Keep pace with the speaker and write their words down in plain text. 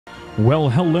Well,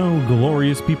 hello,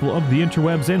 glorious people of the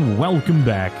interwebs, and welcome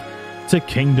back to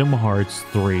Kingdom Hearts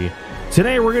 3.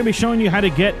 Today, we're going to be showing you how to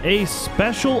get a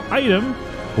special item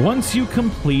once you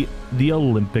complete the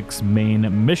Olympics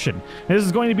main mission. This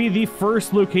is going to be the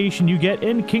first location you get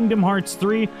in Kingdom Hearts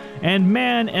 3, and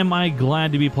man, am I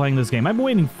glad to be playing this game. I've been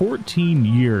waiting 14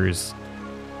 years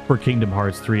for Kingdom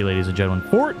Hearts 3, ladies and gentlemen.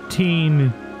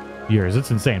 14 years. It's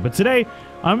insane. But today,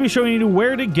 I'm going to be showing you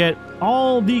where to get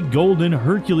all the golden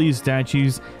Hercules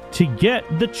statues to get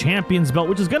the Champion's Belt,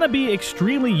 which is going to be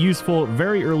extremely useful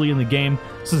very early in the game.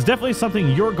 So it's definitely something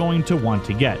you're going to want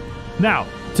to get. Now,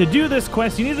 to do this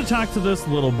quest, you need to talk to this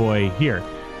little boy here,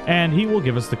 and he will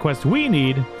give us the quest we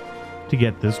need to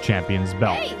get this Champion's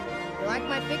Belt. Hey, you like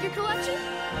my figure collection?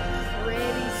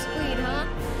 Pretty sweet, huh?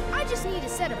 I just need a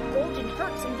set of golden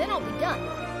Hercs and then I'll be done.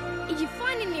 If you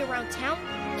find any around town,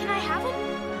 can I have them?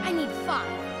 I need 5.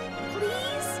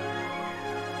 Please?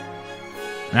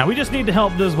 Now, we just need to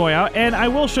help this boy out, and I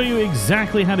will show you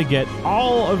exactly how to get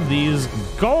all of these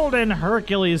golden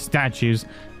Hercules statues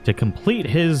to complete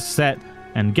his set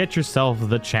and get yourself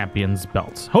the Champion's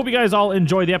Belt. Hope you guys all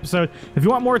enjoy the episode. If you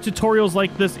want more tutorials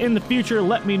like this in the future,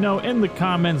 let me know in the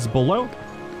comments below.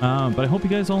 But I hope you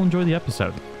guys all enjoy the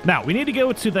episode. Now, we need to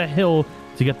go to the hill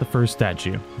to get the first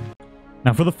statue.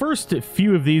 Now, for the first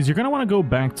few of these, you're going to want to go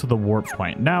back to the warp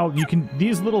point. Now,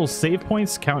 these little save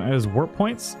points count as warp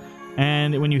points,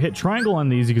 and when you hit triangle on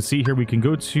these, you can see here we can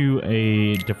go to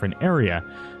a different area.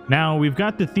 Now, we've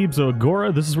got the Thebes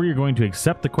Agora. This is where you're going to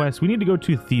accept the quest. We need to go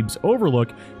to Thebes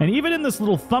Overlook, and even in this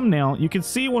little thumbnail, you can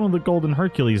see one of the golden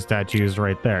Hercules statues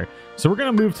right there. So we're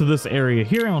going to move to this area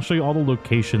here, and I'll show you all the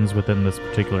locations within this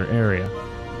particular area.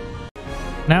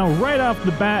 Now, right off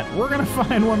the bat, we're going to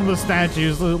find one of the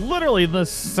statues literally the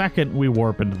second we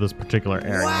warp into this particular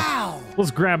area. Wow! Let's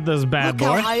grab this bad boy.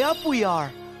 Look how high up we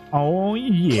are. Oh,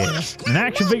 yeah. An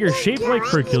action figure shaped like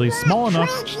Hercules, small enough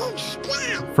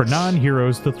for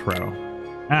non-heroes to throw.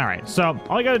 All right, so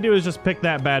all you got to do is just pick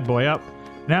that bad boy up.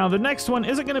 Now, the next one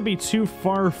isn't going to be too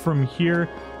far from here,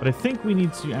 but I think we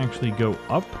need to actually go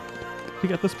up to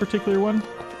get this particular one.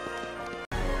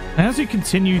 As you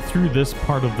continue through this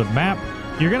part of the map,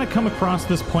 you're going to come across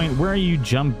this point where you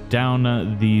jump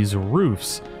down these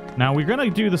roofs. Now, we're going to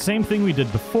do the same thing we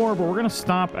did before, but we're going to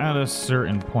stop at a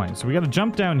certain point. So we got to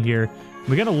jump down here.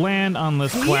 We got to land on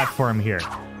this platform here.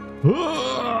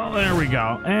 Oh, there we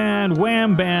go. And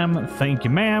wham, bam, thank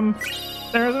you, ma'am.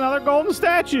 There's another golden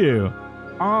statue.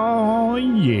 Oh,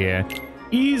 yeah.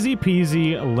 Easy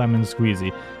peasy, lemon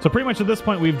squeezy. So pretty much at this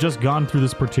point, we've just gone through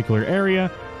this particular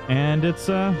area, and it's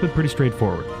been pretty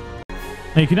straightforward.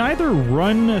 Now, you can either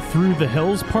run through the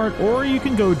hills part, or you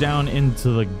can go down into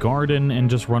the garden and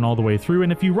just run all the way through.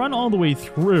 And if you run all the way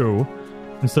through,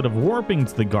 instead of warping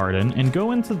to the garden and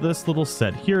go into this little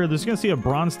set here, there's going to see a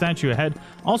bronze statue ahead.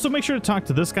 Also, make sure to talk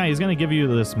to this guy. He's going to give you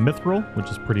this mithril, which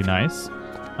is pretty nice.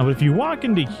 But if you walk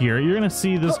into here, you're going to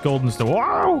see this golden statue.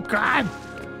 Whoa, God!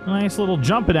 Nice little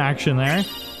jumping action there.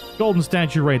 Golden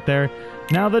statue right there.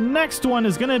 Now, the next one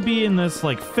is going to be in this,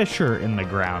 like, fissure in the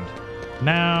ground.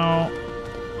 Now,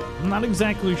 I'm not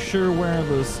exactly sure where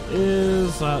this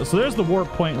is. So there's the warp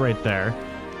point right there.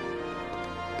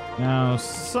 Now,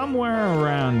 somewhere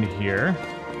around here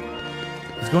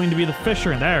is going to be the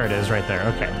fissure. There it is right there.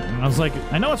 Okay. I was like,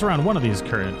 I know it's around one of these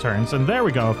current turns. And there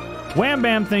we go. Wham,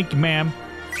 bam, thank you, ma'am.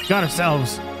 Got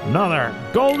ourselves another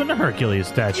golden Hercules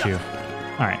statue.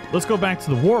 All right, let's go back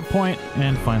to the warp point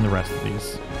and find the rest of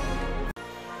these.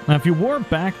 Now, if you warp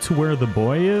back to where the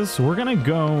boy is, we're going to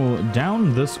go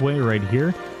down this way right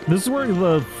here. This is where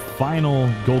the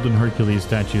final golden Hercules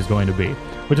statue is going to be,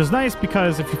 which is nice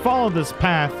because if you follow this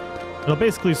path, it'll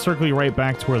basically circle you right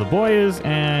back to where the boy is,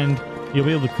 and you'll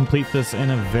be able to complete this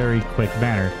in a very quick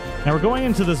manner. Now, we're going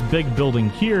into this big building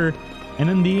here,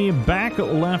 and in the back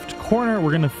left corner,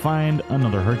 we're going to find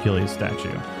another Hercules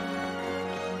statue.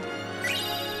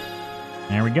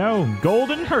 There we go.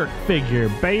 Golden Herc figure,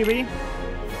 baby.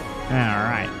 All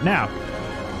right. Now,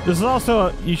 this is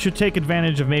also, you should take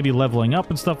advantage of maybe leveling up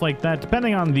and stuff like that,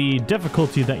 depending on the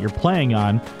difficulty that you're playing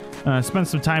on. Spend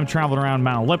some time traveling around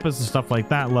Mount Olympus and stuff like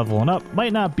that, leveling up.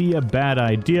 Might not be a bad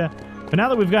idea. But now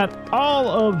that we've got all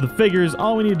of the figures,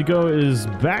 all we need to go is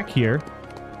back here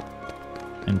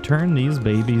and turn these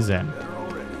babies in.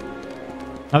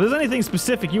 Now, if there's anything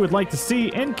specific you would like to see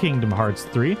in Kingdom Hearts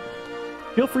 3,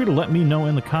 feel free to let me know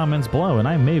in the comments below, and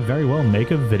I may very well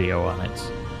make a video on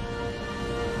it.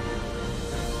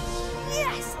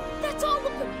 Yes! That's all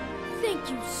of them! Thank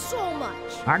you so much!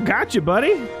 I got you,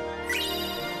 buddy!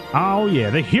 Oh yeah,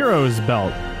 the Hero's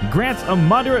Belt. Grants a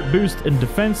moderate boost in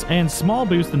defense and small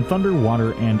boost in thunder,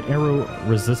 water, and arrow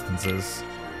resistances.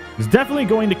 is definitely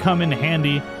going to come in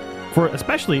handy for,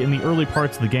 especially in the early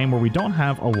parts of the game where we don't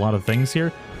have a lot of things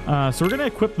here. So we're going to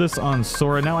equip this on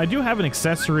Sora. Now, I do have an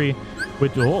accessory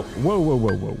with... Whoa.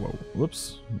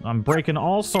 Whoops. I'm breaking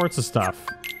all sorts of stuff.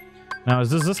 Now,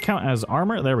 does this count as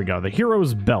armor? There we go. The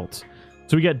Hero's Belt.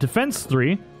 So we get Defense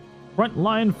 3,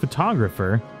 Frontline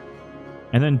Photographer,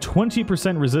 and then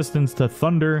 20% resistance to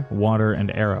thunder, water,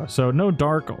 and arrow. So no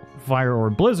dark, fire, or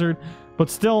blizzard, but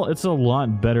still, it's a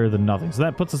lot better than nothing. So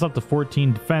that puts us up to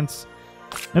 14 defense.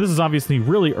 And this is obviously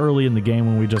really early in the game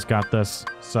when we just got this.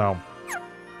 So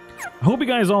I hope you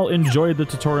guys all enjoyed the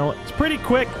tutorial. It's pretty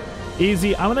quick,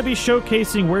 easy. I'm going to be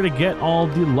showcasing where to get all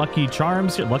the lucky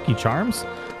charms here. Lucky charms?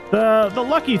 The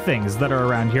lucky things that are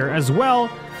around here, as well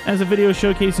as a video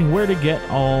showcasing where to get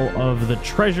all of the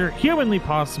treasure humanly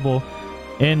possible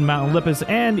in Mount Olympus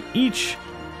and each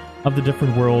of the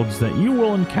different worlds that you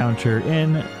will encounter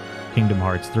in Kingdom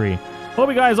Hearts 3. Hope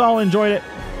you guys all enjoyed it.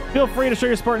 Feel free to show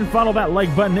your support and follow that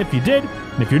like button if you did.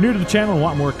 And if you're new to the channel and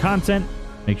want more content,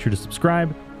 make sure to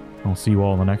subscribe. I'll see you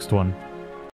all in the next one.